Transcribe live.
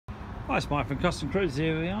Hi, Spike from Custom Cruisers.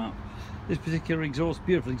 Here we are. This particular exhaust,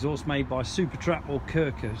 beautiful exhaust made by Supertrapp or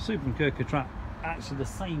Kerker. Super and Kerker trap, actually the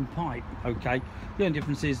same pipe, okay? The only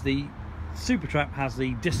difference is the Supertrapp has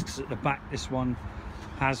the discs at the back. This one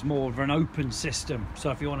has more of an open system.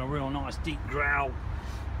 So if you want a real nice deep growl,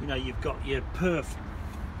 you know, you've got your perf,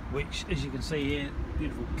 which as you can see here,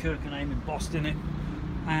 beautiful Kerker name embossed in it.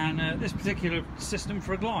 And this particular system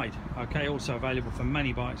for a glide, okay, also available for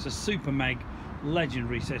many bikes, a supermeg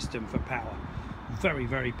legendary system for power. Very,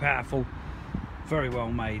 very powerful, very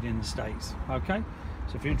well made in the States, okay?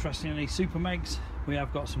 So if you're interested in any supermegs, we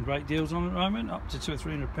have got some great deals on at the moment, up to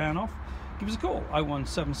 £200 or £300 off. Give us a call,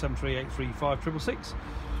 01773835666,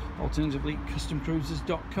 alternatively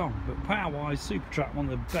customcruisers.com. But power wise, Supertrapp, one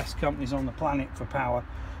of the best companies on the planet for power,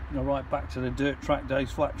 you know, right back to the dirt track days,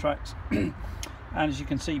 flat tracks. And as you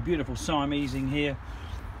can see, beautiful Siamesing here.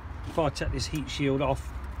 If I take this heat shield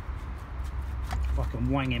off, if I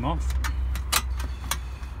can wang him off.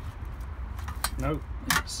 No,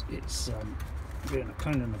 it's being a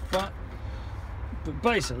pain in the butt. But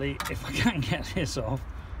basically, if I can get this off,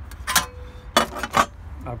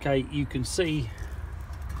 okay, you can see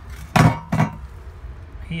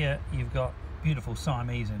here you've got beautiful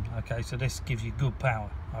Siamesing. Okay, so this gives you good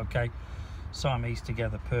power. Okay, Siamese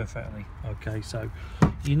together perfectly. Okay, so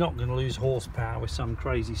you're not going to lose horsepower with some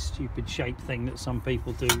crazy stupid shape thing that some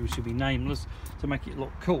people do, which should be nameless, to make it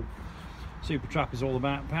look cool. Supertrapp is all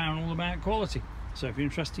about power and all about quality. So if you're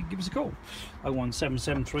interested, give us a call,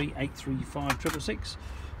 01773835666,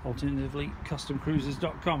 alternatively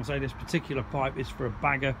customcruisers.com. So this particular pipe is for a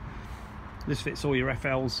bagger. This fits all your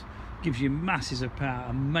FLs, gives you masses of power,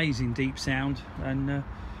 amazing deep sound, and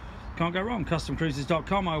can't go wrong.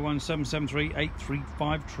 Customcruisers.com,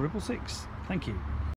 01773835666. Thank you.